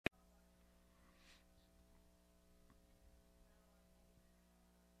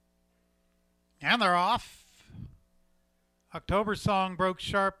And they're off. October Song broke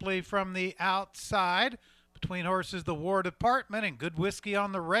sharply from the outside. Between horses, the War Department and Good Whiskey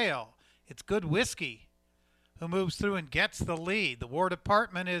on the rail. It's Good Whiskey who moves through and gets the lead. The War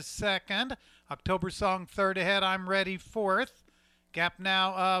Department is second. October Song third ahead. I'm Ready fourth. Gap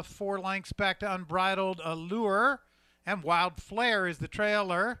now of 4 lengths back to Unbridled Allure. And Wild Flare is the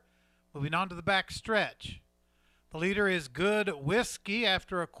trailer. Moving on to the back stretch. The leader is Good Whiskey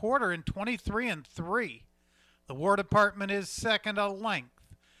after a quarter in 23 3. The War Department is second a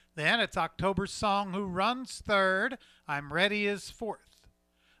length. Then it's October Song who runs third. I'm Ready is fourth.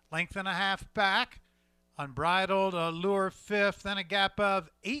 Length and a half back. Unbridled Allure fifth. Then a gap of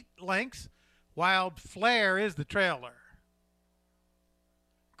 8 lengths. Wild Flare is the trailer.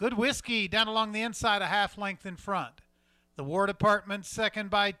 Good Whiskey down along the inside a half length in front. The War Department second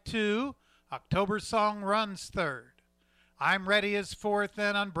by 2. October Song runs third. I'm Ready is fourth,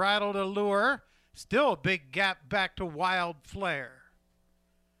 then Unbridled Allure. Still a big gap back to Wild Flare.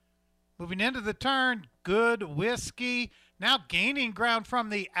 Moving into the turn, Good Whiskey. Now gaining ground from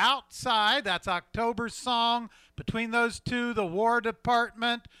the outside. That's October Song. Between those two, the War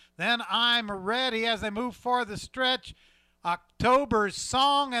Department. Then I'm Ready as they move for the stretch. October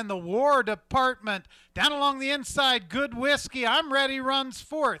Song and the War Department. Down along the inside, Good Whiskey. I'm Ready runs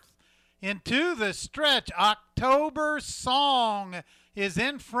fourth. Into the stretch, October Song is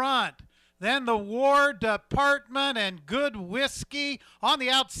in front. Then the War Department and Good Whiskey. On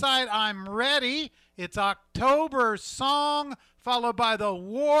the outside, I'm Ready. It's October Song, followed by the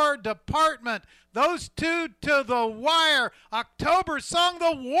War Department. Those two to the wire. October Song,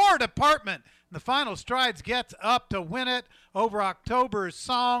 the War Department. The final strides gets up to win it over October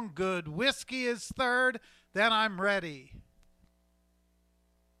Song. Good Whiskey is third. Then I'm Ready.